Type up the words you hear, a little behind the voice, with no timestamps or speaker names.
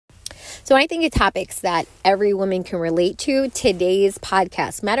So I think of topics that every woman can relate to, today's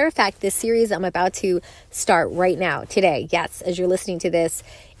podcast. Matter of fact, this series I'm about to start right now, today, yes, as you're listening to this,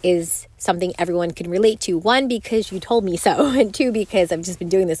 is something everyone can relate to. One, because you told me so, and two, because I've just been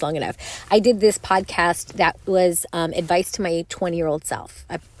doing this long enough. I did this podcast that was advice to my 20-year-old self,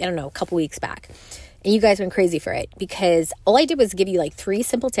 I don't know, a couple weeks back. And you guys went crazy for it because all I did was give you like 3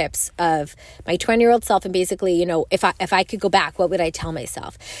 simple tips of my 20-year-old self. And basically, you know, if I could go back, what would I tell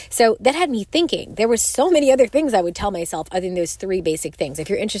myself? So that had me thinking. There were so many other things I would tell myself other than those 3 basic things.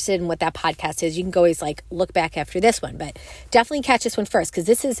 If you're interested in what that podcast is, you can always like look back after this one. But definitely catch this one first because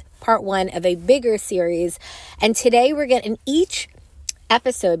this is part 1 of a bigger series. And today we're going to, in each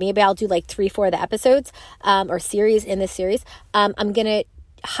episode, maybe I'll do like 3-4 of the episodes or series in this series. I'm going to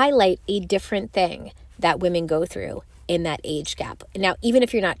highlight a different thing that women go through in that age gap. Now, even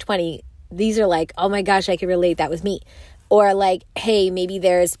if you're not 20, these are like, oh my gosh, I can relate. That was me. Or like, hey, maybe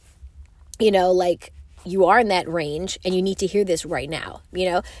there's, you know, like you are in that range and you need to hear this right now, you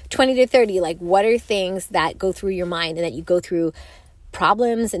know, 20 to 30, like what are things that go through your mind and that you go through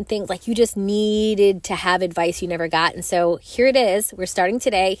problems and things like you just needed to have advice you never got. And so here it is. We're starting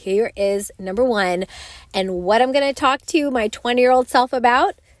today. Here is number 1. And what I'm going to talk to my 20-year-old self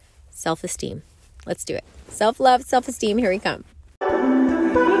about, self-esteem. Let's do it. Self-love, self-esteem. Here we come.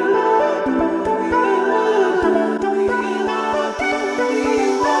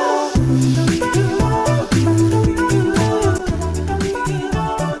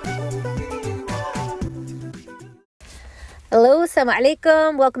 Hello, assalamu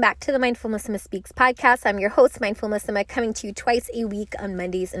alaikum. Welcome back to the Mindful Muslimah Speaks podcast. I'm your host, Mindful Muslimah, coming to you twice a week on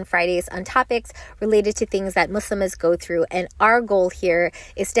Mondays and Fridays on topics related to things that Muslims go through. And our goal here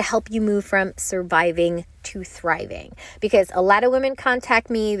is to help you move from surviving to thriving. Because a lot of women contact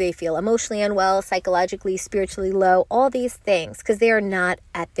me, they feel emotionally unwell, psychologically, spiritually low, all these things, because they are not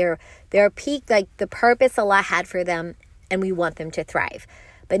at their peak, like the purpose Allah had for them, and we want them to thrive.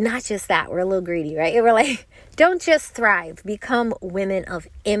 But not just that, we're a little greedy, right? We're like, don't just thrive, become women of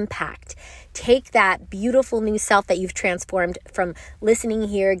impact. Take that beautiful new self that you've transformed from listening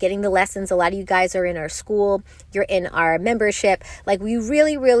here, getting the lessons. A lot of you guys are in our school, you're in our membership. Like we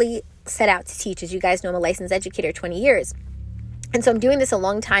really, really set out to teach. As you guys know, I'm a licensed educator, 20 years. And so I'm doing this a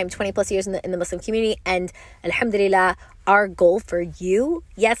long time, 20 plus years in the Muslim community. And alhamdulillah, our goal for you,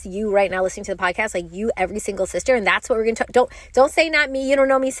 yes, you right now listening to the podcast, like you, every single sister. And that's what we're going to talk. Don't say not me. You don't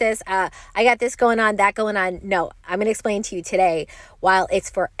know me, sis. I got this going on, that going on. No, I'm going to explain to you today, while it's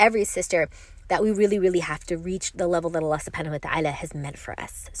for every sister, that we really, really have to reach the level that Allah subhanahu wa ta'ala has meant for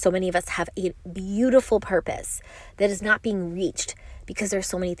us. So many of us have a beautiful purpose that is not being reached because there's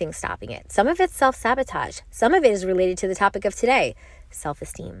so many things stopping it. Some of it's self-sabotage. Some of it is related to the topic of today,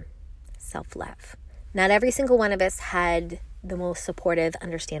 self-esteem, self-love. Not every single one of us had the most supportive,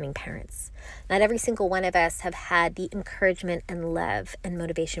 understanding parents. Not every single one of us have had the encouragement and love and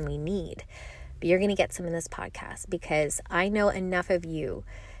motivation we need. But you're going to get some in this podcast because I know enough of you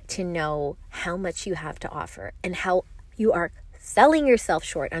to know how much you have to offer and how you are selling yourself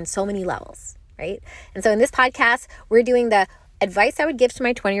short on so many levels, right? And so in this podcast, we're doing the advice I would give to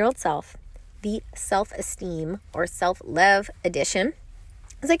my 20-year-old self, the self-esteem or self-love edition,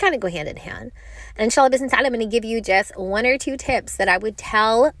 because they kind of go hand in hand. And inshallah, bismillah, I'm going to give you just 1 or 2 tips that I would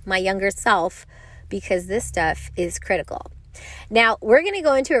tell my younger self because this stuff is critical. Now, we're going to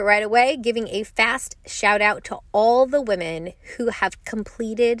go into it right away, giving a fast shout out to all the women who have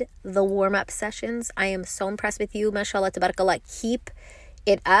completed the warm-up sessions. I am so impressed with you. Mashallah, tabarakallah. Keep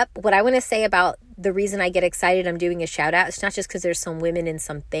it up. What I want to say about the reason I get excited I'm doing a shout out, it's not just because there's some women in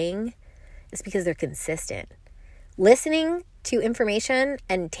something. It's because they're consistent. Listening to information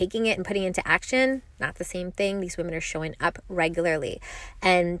and taking it and putting it into action, not the same thing. These women are showing up regularly.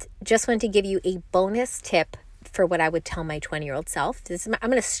 And just want to give you a bonus tip for what I would tell my 20-year-old self.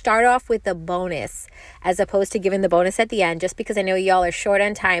 I'm going to start off with the bonus as opposed to giving the bonus at the end, just because I know y'all are short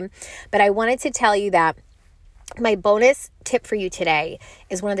on time. But I wanted to tell you that my bonus tip for you today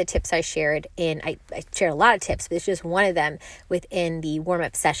is one of the tips I shared I shared a lot of tips, but it's just one of them within the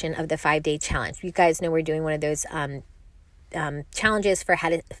warm-up session of the 5-day challenge. You guys know we're doing one of those challenges for how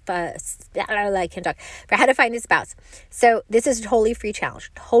to find a spouse. So this is a totally free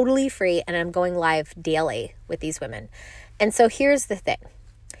challenge, totally free, and I'm going live daily with these women. And so here's the thing.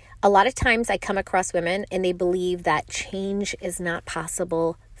 A lot of times I come across women and they believe that change is not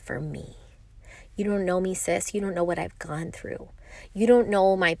possible for me. You don't know me, sis. You don't know what I've gone through. You don't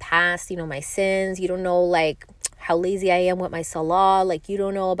know my past, my sins. You don't know like how lazy I am with my salah. Like you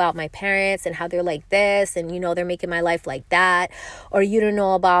don't know about my parents and how they're like this and, they're making my life like that. Or you don't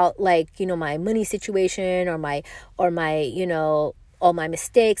know about like, my money situation or my all my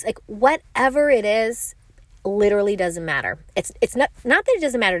mistakes, like whatever it is, literally doesn't matter. It's not that it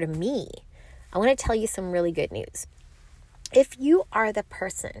doesn't matter to me. I want to tell you some really good news. If you are the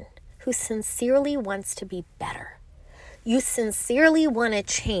person who sincerely wants to be better, you sincerely want to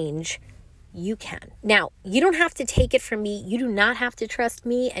change, you can. Now, you don't have to take it from me. You do not have to trust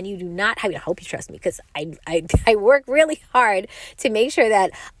me, and you do not, I hope you trust me, because I work really hard to make sure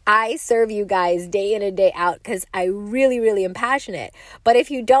that I serve you guys day in and day out, because I really, really am passionate. But if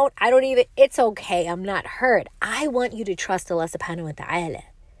you don't, it's okay. I'm not hurt. I want you to trust Allah subhanahu wa ta'ala.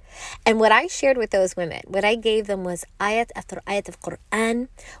 And what I shared with those women, what I gave them was ayat after ayat of Quran,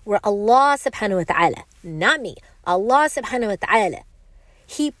 where Allah subhanahu wa ta'ala, not me, Allah subhanahu wa ta'ala,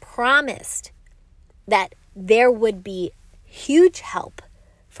 He promised that there would be huge help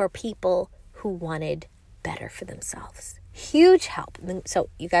for people who wanted better for themselves. Huge help. So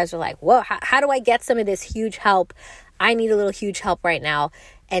you guys are like, whoa, how do I get some of this huge help? I need a little huge help right now.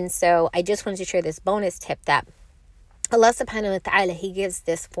 And so I just wanted to share this bonus tip that Allah subhanahu wa ta'ala, He gives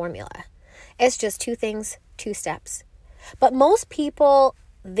this formula. It's just 2 things, 2 steps. But most people,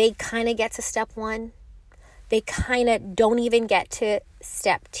 they kind of get to step 1. They kind of don't even get to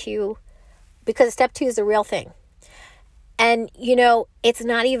step 2, because step 2 is the real thing. And, it's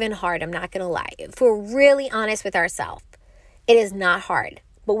not even hard. I'm not going to lie. If we're really honest with ourselves, it is not hard.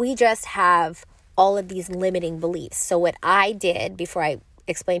 But we just have all of these limiting beliefs. So what I did before I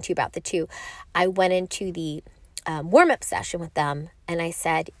explained to you about the 2, I went into the warm-up session with them, and I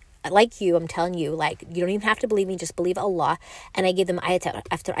said, like you, I'm telling you, like, you don't even have to believe me, just believe Allah. And I gave them ayat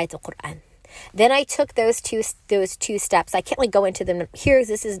after ayat al-Quran. Then I took those two steps. I can't go into them here.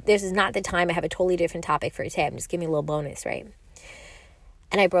 This is not the time. I have a totally different topic for today. I'm just giving you a little bonus, right?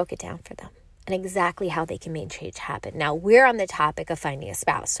 And I broke it down for them and exactly how they can make change happen. Now we're on the topic of finding a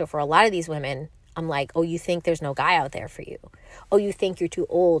spouse. So for a lot of these women, I'm like, oh, you think there's no guy out there for you? Oh, you think you're too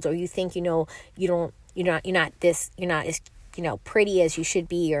old? Or you think you're not as pretty as you should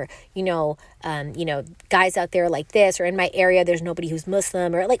be, or, guys out there like this, or in my area, there's nobody who's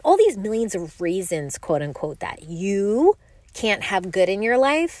Muslim, or like all these millions of reasons, quote unquote, that you can't have good in your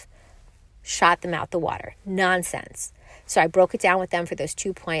life. Shot them out the water. Nonsense. So I broke it down with them for those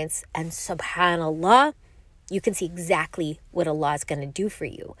 2 points, and subhanAllah, you can see exactly what Allah is going to do for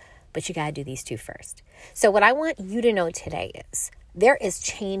you, but you got to do these 2 first. So what I want you to know today is, there is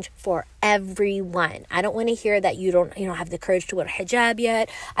change for everyone. I don't want to hear that you don't have the courage to wear hijab yet.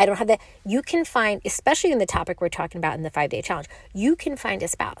 I don't have that. You can find, especially in the topic we're talking about in the 5-day challenge, you can find a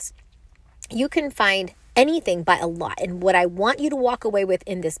spouse. You can find anything by Allah. And what I want you to walk away with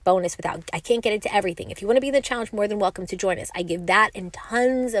in this bonus, I can't get into everything. If you want to be in the challenge, more than welcome to join us. I give that and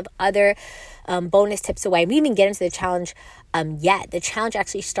tons of other bonus tips away. We didn't even get into the challenge yet. The challenge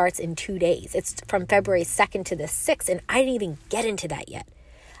actually starts in 2 days. It's from February 2nd to the 6th, and I didn't even get into that yet.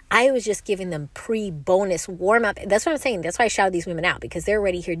 I was just giving them pre-bonus warm-up. That's what I'm saying. That's why I shouted these women out, because they're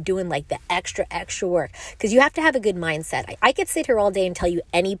already here doing like the extra work. Because you have to have a good mindset. I could sit here all day and tell you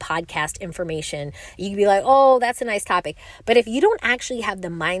any podcast information. You could be like, oh, that's a nice topic. But if you don't actually have the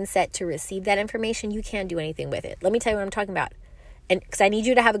mindset to receive that information, you can't do anything with it. Let me tell you what I'm talking about. And because I need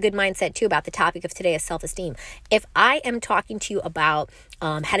you to have a good mindset too about the topic of today is self-esteem. If I am talking to you about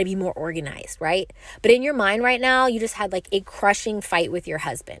how to be more organized, right? But in your mind right now, you just had like a crushing fight with your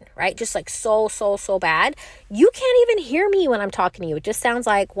husband, right? Just like so bad. You can't even hear me when I'm talking to you. It just sounds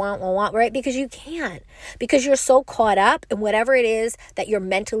like wah, wah, wah, right? Because you can't. Because you're so caught up in whatever it is that you're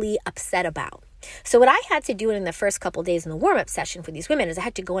mentally upset about. So what I had to do in the first couple of days in the warm-up session for these women is I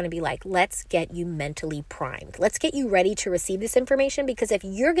had to go in and be like, let's get you mentally primed. Let's get you ready to receive this information, because if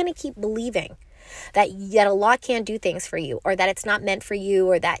you're going to keep believing that Allah can't do things for you, or that it's not meant for you,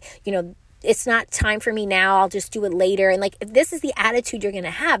 or that, it's not time for me now, I'll just do it later. And like, if this is the attitude you're going to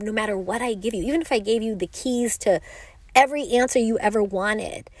have, no matter what I give you, even if I gave you the keys to every answer you ever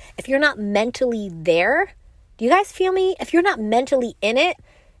wanted, if you're not mentally there, do you guys feel me? If you're not mentally in it,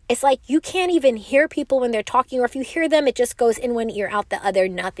 it's like you can't even hear people when they're talking, or if you hear them, it just goes in one ear, out the other.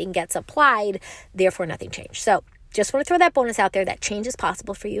 Nothing gets applied. Therefore, nothing changed. So just want to throw that bonus out there that change is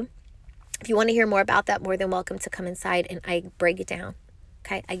possible for you. If you want to hear more about that, more than welcome to come inside and I break it down.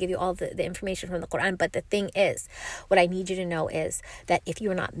 Okay, I give you all the information from the Quran. But the thing is, what I need you to know is that if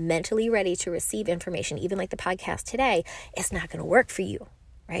you're not mentally ready to receive information, even like the podcast today, it's not going to work for you,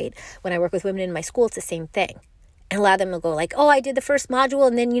 right? When I work with women in my school, it's the same thing. And a lot of them will go like, oh, I did the first module,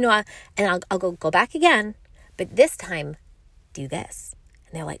 and then, I'll go back again. But this time, do this.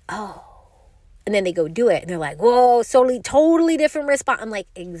 And they're like, oh. And then they go do it. And they're like, whoa, totally different response. I'm like,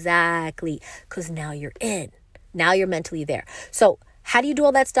 exactly. Because now you're in. Now you're mentally there. So How do you do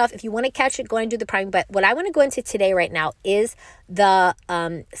all that stuff? If you want to catch it, go and do the priming. But what I want to go into today right now is the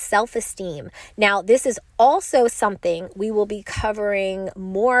self-esteem. Now, this is also something we will be covering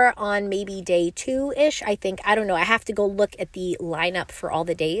more on maybe day 2-ish. I think, I don't know. I have to go look at the lineup for all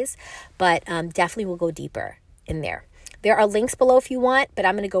the days, but definitely we'll go deeper in there. There are links below if you want, but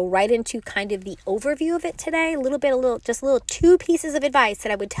I'm going to go right into kind of the overview of it today. Just a little 2 pieces of advice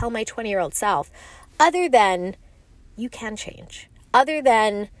that I would tell my 20-year-old self, other than you can change. Other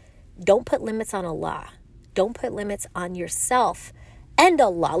than don't put limits on Allah. Don't put limits on yourself and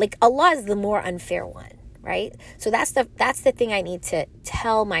Allah. Like Allah is the more unfair one, right? So that's the thing I need to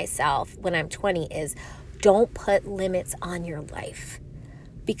tell myself when I'm 20 is don't put limits on your life.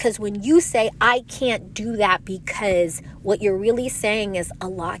 Because when you say, I can't do that because what you're really saying is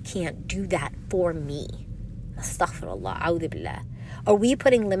Allah can't do that for me. Astaghfirullah, a'udhu billah. Are we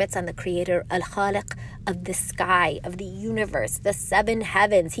putting limits on the creator, al-Khaliq, of the sky, of the universe, the 7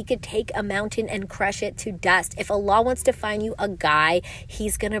 heavens? He could take a mountain and crush it to dust. If Allah wants to find you a guy,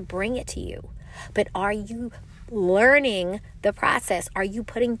 he's going to bring it to you. But are you learning the process? Are you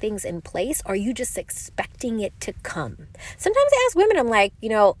putting things in place? Or are you just expecting it to come? Sometimes I ask women, I'm like,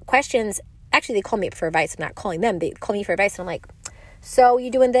 questions. Actually, they call me for advice. I'm not calling them. They call me for advice. And I'm like, so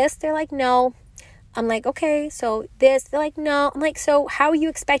you doing this? They're like, no. I'm like, okay, so this. They're like, no. I'm like, so how are you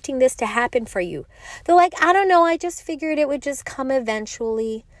expecting this to happen for you? They're like, I don't know. I just figured it would just come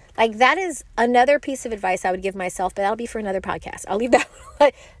eventually. Like, that is another piece of advice I would give myself, but that'll be for another podcast. I'll leave that.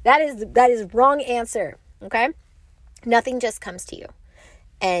 That is wrong answer. Okay. Nothing just comes to you,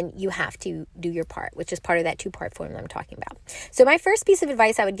 and you have to do your part, which is part of that 2-part formula I'm talking about. So my first piece of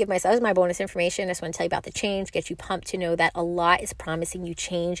advice I would give myself is my bonus information. I just want to tell you about the change, get you pumped to know that Allah is promising you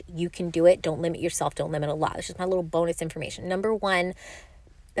change. You can do it. Don't limit yourself. Don't limit Allah. It's just my little bonus information. Number 1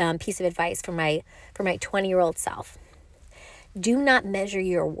 piece of advice for my 20-year-old self. Do not measure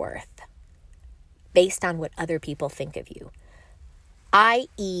your worth based on what other people think of you,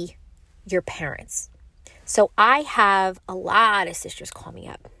 i.e. your parents. So I have a lot of sisters call me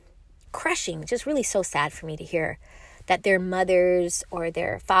up, crushing, just really so sad for me to hear that their mothers or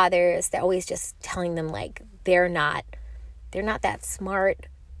their fathers, they're always just telling them like they're not that smart,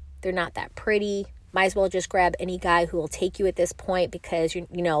 they're not that pretty. Might as well just grab any guy who will take you at this point because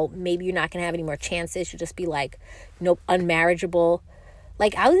maybe you're not gonna have any more chances. You'll just be like, unmarriageable.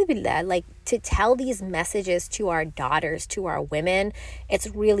 Like, I would be that, like, to tell these messages to our daughters, to our women, it's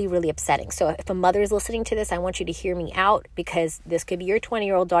really, really upsetting. So if a mother is listening to this, I want you to hear me out, because this could be your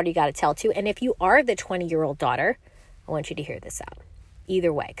 20-year-old daughter you got to tell to. And if you are the 20-year-old daughter, I want you to hear this out.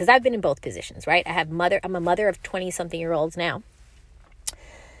 Either way, because I've been in both positions, right? I'm a mother of 20-something-year-olds now.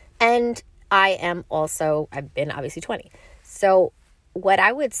 And I've been obviously 20. So what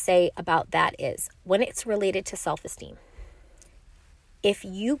I would say about that is, when it's related to self-esteem, if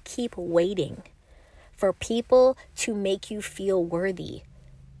you keep waiting for people to make you feel worthy,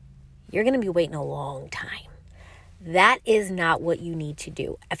 you're going to be waiting a long time. That is not what you need to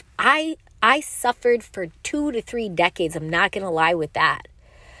do. If I suffered for 2 to 3 decades, I'm not going to lie with that,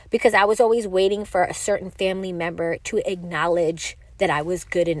 because I was always waiting for a certain family member to acknowledge that I was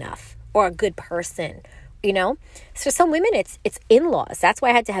good enough or a good person. So some women, it's in-laws. That's why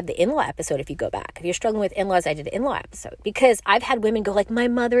I had to have the in-law episode. If you go back, if you're struggling with in-laws, I did the in-law episode, because I've had women go like, my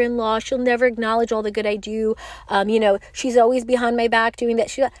mother-in-law, she'll never acknowledge all the good I do. She's always behind my back doing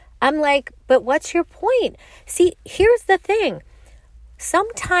that. I'm like, but what's your point? See, here's the thing.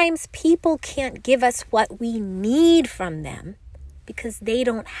 Sometimes people can't give us what we need from them because they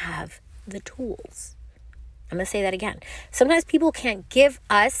don't have the tools. I'm going to say that again. Sometimes people can't give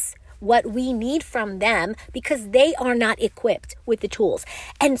us what we need from them because they are not equipped with the tools.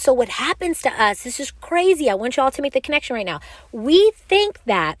 And so what happens to us, this is crazy. I want you all to make the connection right now. We think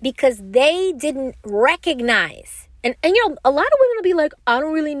that because they didn't recognize, and a lot of women will be like, I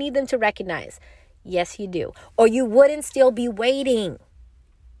don't really need them to recognize. Yes, you do. Or you wouldn't still be waiting.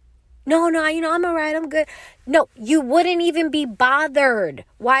 No, I'm all right. I'm good. No, you wouldn't even be bothered.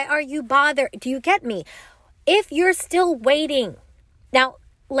 Why are you bothered? Do you get me? If you're still waiting. Now,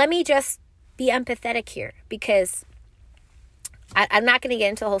 let me just be empathetic here, because I'm not going to get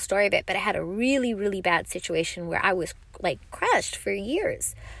into the whole story of it, but I had a really, really bad situation where I was like crushed for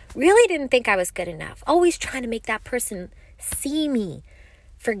years. Really didn't think I was good enough. Always trying to make that person see me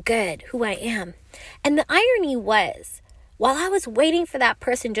for good, who I am. And the irony was, while I was waiting for that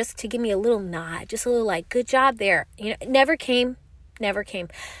person just to give me a little nod, just a little like, good job there, it never came.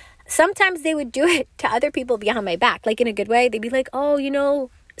 Sometimes they would do it to other people behind my back, like in a good way. They'd be like, oh,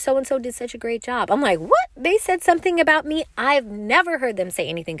 so-and-so did such a great job. I'm like, what? They said something about me? I've never heard them say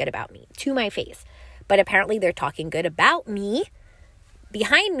anything good about me to my face. But apparently they're talking good about me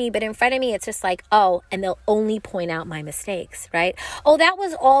behind me, but in front of me, it's just like, oh, and they'll only point out my mistakes, right? Oh, that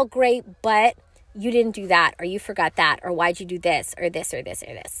was all great, but you didn't do that, or you forgot that, or why'd you do this, or this, or this,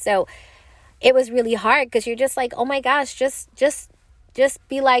 or this. So it was really hard because you're just like, oh my gosh, just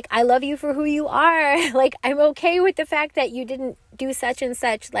be like, I love you for who you are. Like, I'm okay with the fact that you didn't do such and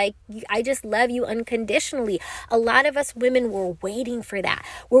such. Like, I just love you unconditionally. A lot of us women were waiting for that.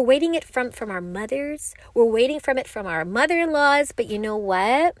 We're waiting it from our mothers. We're waiting from it from our mother-in-laws. But you know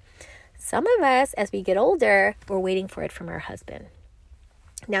what? Some of us, as we get older, we're waiting for it from our husband.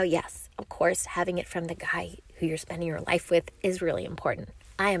 Now, yes, of course, having it from the guy who you're spending your life with is really important.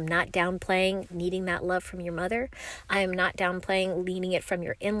 I am not downplaying needing that love from your mother. I am not downplaying needing it from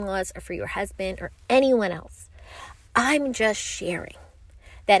your in-laws or for your husband or anyone else. I'm just sharing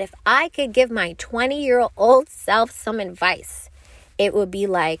that if I could give my 20-year-old self some advice, it would be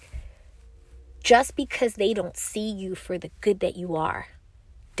like, just because they don't see you for the good that you are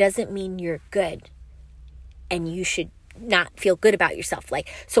doesn't mean you're good, and you should not feel good about yourself. Like,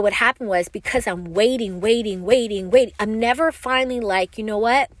 so what happened was, because I'm waiting, I'm never finally like, you know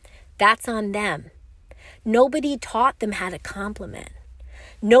what? That's on them. Nobody taught them how to compliment.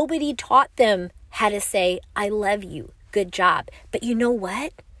 Nobody taught them how to say, I love you, good job. But you know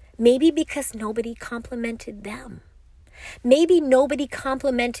what? Maybe because nobody complimented them. Maybe nobody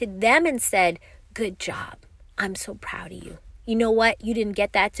complimented them and said, good job. I'm so proud of you. You know what? You didn't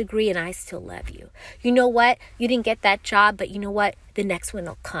get that degree and I still love you. You know what? You didn't get that job, but you know what? The next one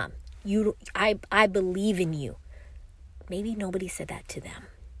will come. I believe in you. Maybe nobody said that to them.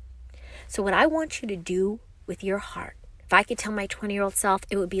 So what I want you to do with your heart, if I could tell my 20-year-old self,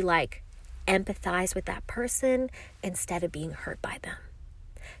 it would be like, empathize with that person instead of being hurt by them.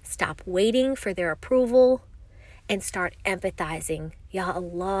 Stop waiting for their approval and start empathizing. Ya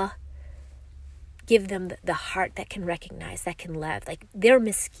Allah, give them the heart that can recognize, that can love. Like, they're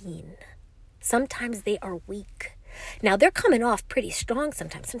miskeen. Sometimes they are weak. Now, they're coming off pretty strong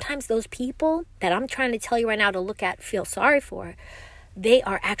sometimes. Sometimes those people that I'm trying to tell you right now to look at, feel sorry for, they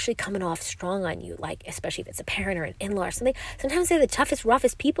are actually coming off strong on you. Like, especially if it's a parent or an in-law or something. Sometimes they're the toughest,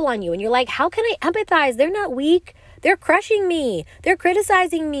 roughest people on you. And you're like, how can I empathize? They're not weak. They're crushing me. They're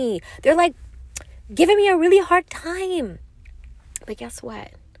criticizing me. They're like giving me a really hard time. But guess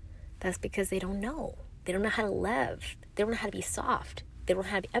what? That's because they don't know. They don't know how to love. They don't know how to be soft. They don't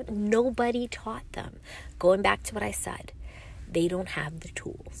have, nobody taught them. Going back to what I said, they don't have the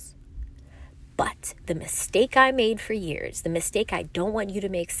tools. But the mistake I made for years, the mistake I don't want you to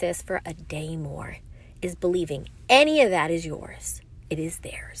make, sis, for a day more, is believing any of that is yours. It is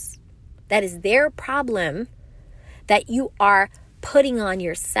theirs. That is their problem that you are putting on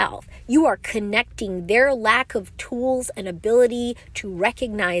yourself. You are connecting their lack of tools and ability to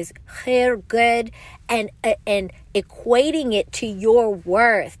recognize khair, good, and equating it to your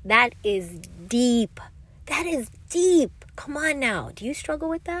worth. That is deep. That is deep. Come on now. Do you struggle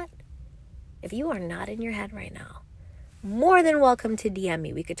with that? If you are not in your head right now, more than welcome to DM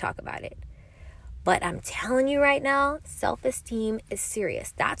me. We could talk about it. But I'm telling you right now, self-esteem is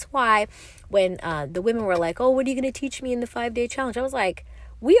serious. That's why when the women were like, oh, what are you going to teach me in the 5-day challenge? I was like,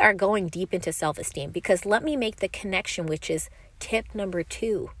 we are going deep into self-esteem, because let me make the connection, which is tip number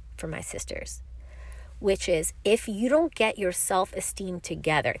 2 for my sisters, which is, if you don't get your self-esteem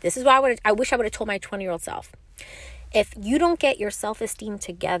together, this is why I wish I would have told my 20-year-old self. If you don't get your self-esteem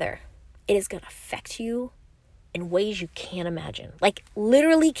together, it is going to affect you in ways you can't imagine. Like,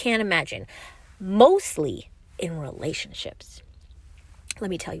 literally can't imagine. Mostly in relationships.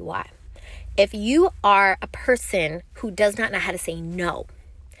 Let me tell you why. If you are a person who does not know how to say no,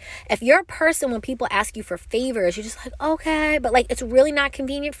 if you're a person when people ask you for favors, you're just like, okay, but like, it's really not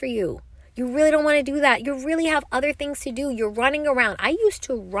convenient for you. You really don't want to do that. You really have other things to do. You're running around. I used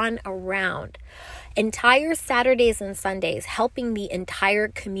to run around entire Saturdays and Sundays, helping the entire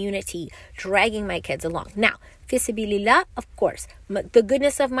community, dragging my kids along. Now, fisabilillah, of course, the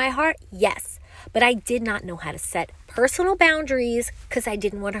goodness of my heart, yes. But I did not know how to set personal boundaries because I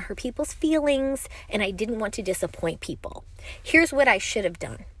didn't want to hurt people's feelings and I didn't want to disappoint people. Here's what I should have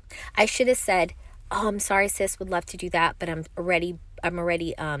done. I should have said, oh, I'm sorry, sis, would love to do that, but I'm already,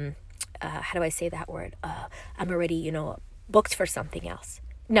 how do I say that word? I'm already, booked for something else.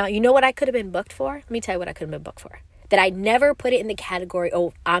 Now, you know what I could have been booked for? Let me tell you what I could have been booked for. That I never put it in the category,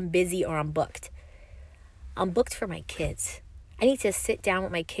 oh, I'm busy or I'm booked. I'm booked for my kids. I need to sit down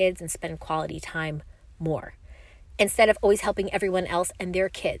with my kids and spend quality time more instead of always helping everyone else and their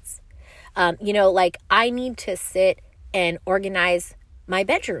kids. I need to sit and organize my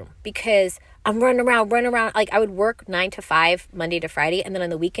bedroom because I'm running around. Like, I would work 9 to 5, Monday to Friday. And then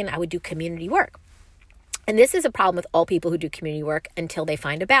on the weekend, I would do community work. And this is a problem with all people who do community work until they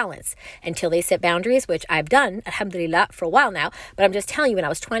find a balance, until they set boundaries, which I've done, alhamdulillah, for a while now. But I'm just telling you, when I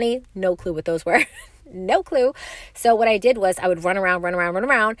was 20, no clue what those were. No clue. So what I did was I would run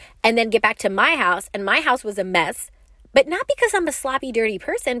around, and then get back to my house. And my house was a mess. But not because I'm a sloppy, dirty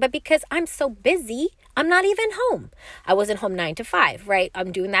person, but because I'm so busy, I'm not even home. I wasn't home 9 to 5, right?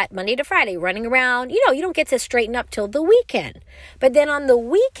 I'm doing that Monday to Friday, running around. You don't get to straighten up till the weekend. But then on the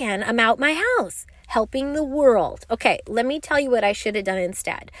weekend, I'm out my house, helping the world. Okay, let me tell you what I should have done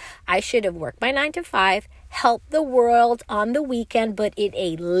instead. I should have worked my 9 to 5, helped the world on the weekend, but in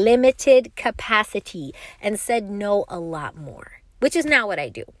a limited capacity, and said no a lot more. Which is now what I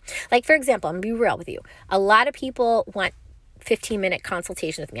do. Like, for example, I'm going to be real with you. A lot of people want 15-minute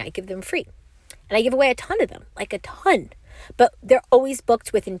consultations with me. I give them free. And I give away a ton of them, like a ton. But they're always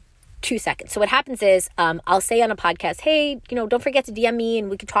booked within 2 seconds. So what happens is I'll say on a podcast, hey, don't forget to DM me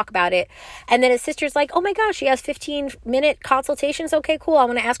and we can talk about it. And then his sister's like, oh my gosh, she has 15-minute consultations. Okay, cool. I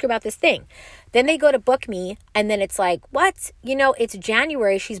want to ask her about this thing. Then they go to book me and then it's like, what? It's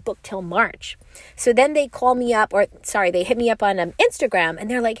January. She's booked till March. So then they call me up they hit me up on Instagram and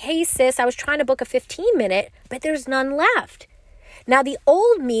they're like, hey sis, I was trying to book a 15-minute, but there's none left. Now, the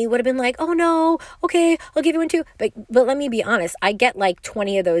old me would have been like, oh no, okay, I'll give you one too. But let me be honest, I get like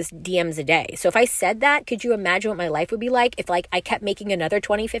 20 of those DMs a day. So if I said that, could you imagine what my life would be like if like I kept making another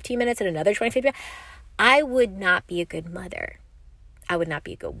 20, 15 minutes and another 20, 15 minutes? I would not be a good mother. I would not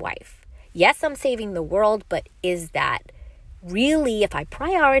be a good wife. Yes, I'm saving the world, but is that really if I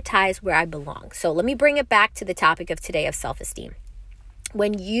prioritize where I belong? So let me bring it back to the topic of today of self-esteem.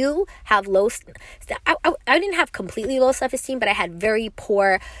 When you have I didn't have completely low self-esteem, but I had very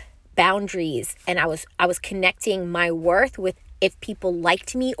poor boundaries, and I was connecting my worth with if people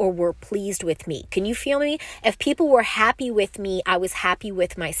liked me or were pleased with me. Can you feel me? If people were happy with me, I was happy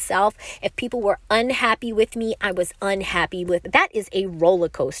with myself. If people were unhappy with me, I was unhappy with. That is a roller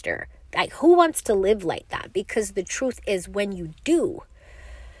coaster. Like, who wants to live like that? Because the truth is, when you do,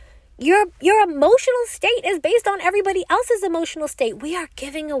 your emotional state is based on everybody else's emotional state. We are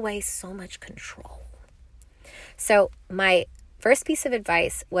giving away so much control. So my first piece of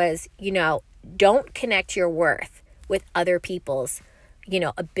advice was, don't connect your worth with other people's,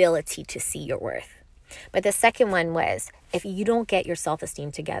 ability to see your worth. But the second one was, if you don't get your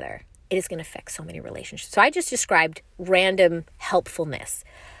self-esteem together, it is going to affect so many relationships. So I just described random helpfulness.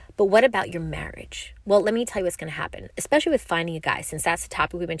 But what about your marriage? Well, let me tell you what's going to happen, especially with finding a guy, since that's the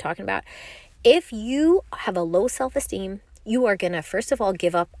topic we've been talking about. If you have a low self-esteem, you are going to, first of all,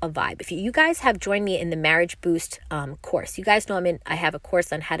 give up a vibe. If you guys have joined me in the Marriage Boost course, you guys know I have a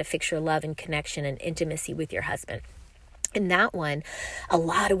course on how to fix your love and connection and intimacy with your husband. In that one, a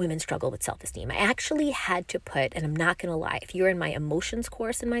lot of women struggle with self-esteem. I actually had to put, and I'm not going to lie, if you're in my emotions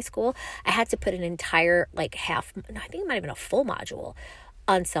course in my school, I had to put an entire I think it might have been a full module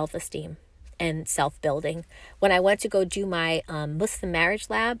on self-esteem and self-building. When I went to go do my Muslim marriage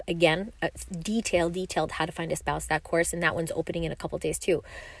lab, again, detailed how to find a spouse, that course, and that one's opening in a couple of days too.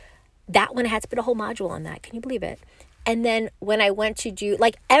 That one, I had to put a whole module on that. Can you believe it? And then when I went to do,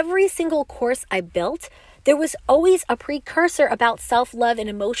 every single course I built, there was always a precursor about self-love and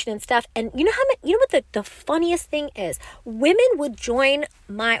emotion and stuff. And you know what the funniest thing is? Women would join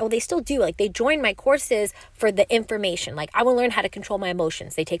they still do, they join my courses for the information. I want to learn how to control my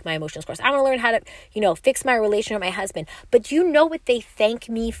emotions. They take my emotions course. I want to learn how to, fix my relation with my husband. But you know what they thank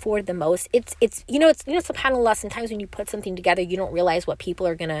me for the most? It's subhanAllah, sometimes when you put something together, you don't realize what people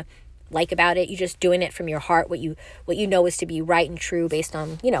are going to like about it. You're just doing it from your heart, what you know is to be right and true based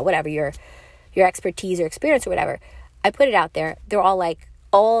on, whatever your expertise or experience or whatever. I put it out there. They're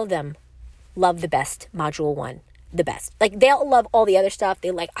all of them love the best module 1, the best. They'll love all the other stuff.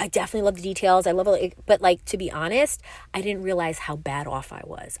 I definitely love the details. I love it. But to be honest, I didn't realize how bad off I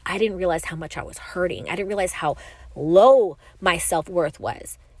was. I didn't realize how much I was hurting. I didn't realize how low my self-worth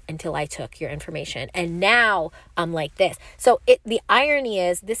was until I took your information. And now I'm like this. So the irony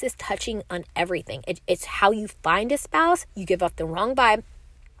is, this is touching on everything. It's how you find a spouse. You give up the wrong vibe.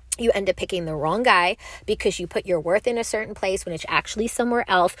 You end up picking the wrong guy because you put your worth in a certain place when it's actually somewhere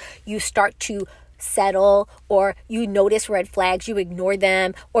else. You start to settle, or you notice red flags, you ignore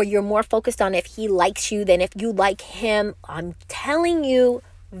them, or you're more focused on if he likes you than if you like him. I'm telling you,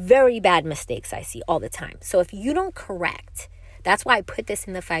 very bad mistakes I see all the time. So if you don't correct, that's why I put this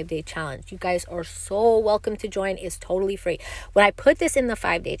in the 5-day challenge. You guys are so welcome to join. It's totally free. When I put this in the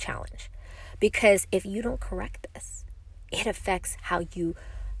 5-day challenge, because if you don't correct this, it affects how you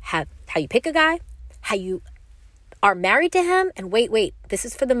pick a guy, how you are married to him. And wait, this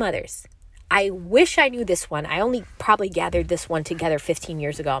is for the mothers. I wish I knew this one. I only probably gathered this one together 15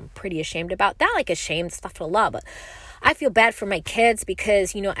 years ago. I'm pretty ashamed about that. Like ashamed, astaghfirullah, but I feel bad for my kids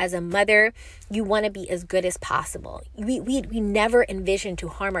because, as a mother, you want to be as good as possible. We never envisioned to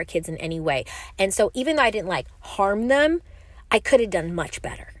harm our kids in any way. And so even though I didn't harm them, I could have done much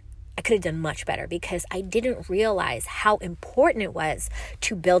better. Because I didn't realize how important it was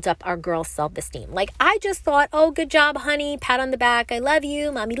to build up our girls' self-esteem. I just thought, oh, good job, honey, pat on the back, I love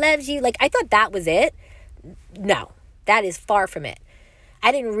you, mommy loves you. I thought that was it. No, that is far from it.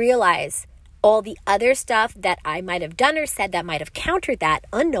 I didn't realize all the other stuff that I might have done or said that might have countered that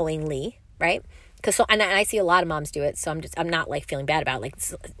unknowingly, right? And I see a lot of moms do it, so I'm not feeling bad about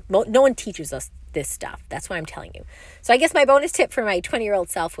it. No one teaches us this stuff. That's what I'm telling you. So I guess my bonus tip for my 20-year-old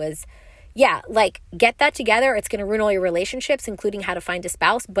self was, get that together. It's going to ruin all your relationships, including how to find a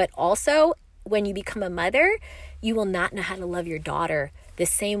spouse. But also, when you become a mother, you will not know how to love your daughter the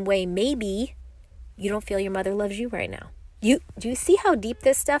same way maybe you don't feel your mother loves you right now. Do you see how deep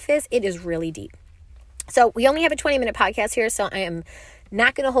this stuff is? It is really deep. So we only have a 20-minute podcast here, so I am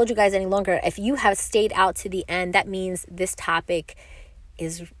not going to hold you guys any longer. If you have stayed out to the end, that means this topic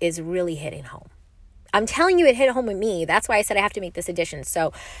is really hitting home. I'm telling you, it hit home with me. That's why I said I have to make this addition.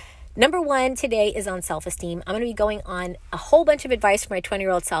 So number 1 today is on self-esteem. I'm going to be going on a whole bunch of advice for my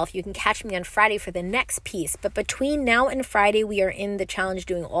 20-year-old self. You can catch me on Friday for the next piece. But between now and Friday, we are in the challenge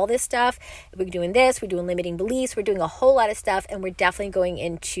doing all this stuff. We're doing this. We're doing limiting beliefs. We're doing a whole lot of stuff. And we're definitely going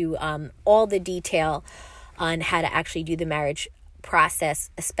into all the detail on how to actually do the marriage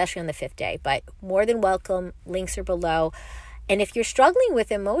process, especially on the 5th day. But more than welcome. Links are below. And if you're struggling with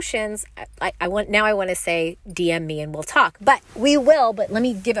emotions, I want to say DM me and we'll talk. But we will. But let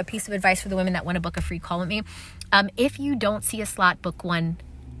me give a piece of advice for the women that want to book a free call with me. If you don't see a slot, book one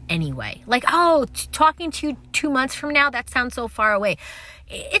anyway. Talking to you 2 months from now, that sounds so far away.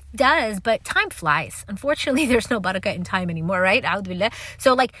 It does, but time flies. Unfortunately, there's no barakah in time anymore, right?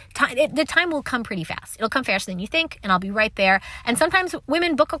 So the time will come pretty fast. It'll come faster than you think, and I'll be right there. And sometimes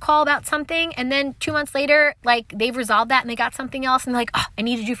women book a call about something, and then 2 months later, they've resolved that and they got something else, and I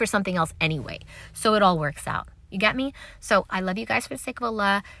needed you for something else anyway. So it all works out. You get me? So I love you guys for the sake of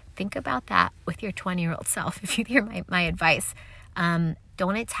Allah. Think about that with your 20-year-old self. If you hear my advice,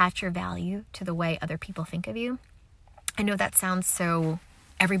 don't attach your value to the way other people think of you. I know that sounds so...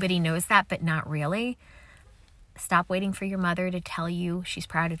 Everybody knows that, but not really. Stop waiting for your mother to tell you she's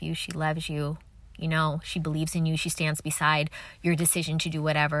proud of you, she loves you, she believes in you, she stands beside your decision to do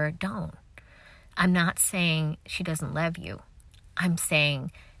whatever. Don't. I'm not saying she doesn't love you. I'm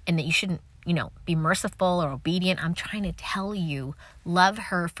saying, and that you shouldn't, be merciful or obedient. I'm trying to tell you, love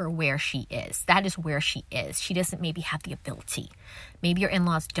her for where she is. That is where she is. She doesn't maybe have the ability. Maybe your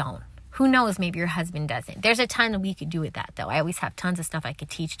in-laws don't. Who knows? Maybe your husband doesn't. There's a ton that we could do with that, though. I always have tons of stuff I could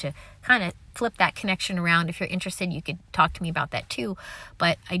teach to kind of flip that connection around. If you're interested, you could talk to me about that too.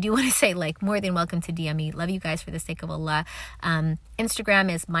 But I do want to say, more than welcome to DM me. Love you guys for the sake of Allah. Instagram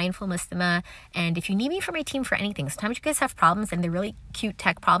is Mindful Muslima. And if you need me for my team for anything, sometimes you guys have problems and they're really cute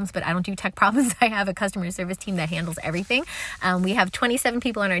tech problems, but I don't do tech problems. I have a customer service team that handles everything. We have 27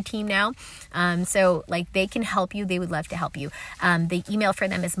 people on our team now. So they can help you. They would love to help you. The email for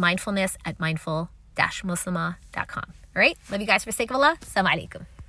them is mindfulness@mindful-muslima.com. All right. Love you guys for the sake of Allah. Assalamu alaikum.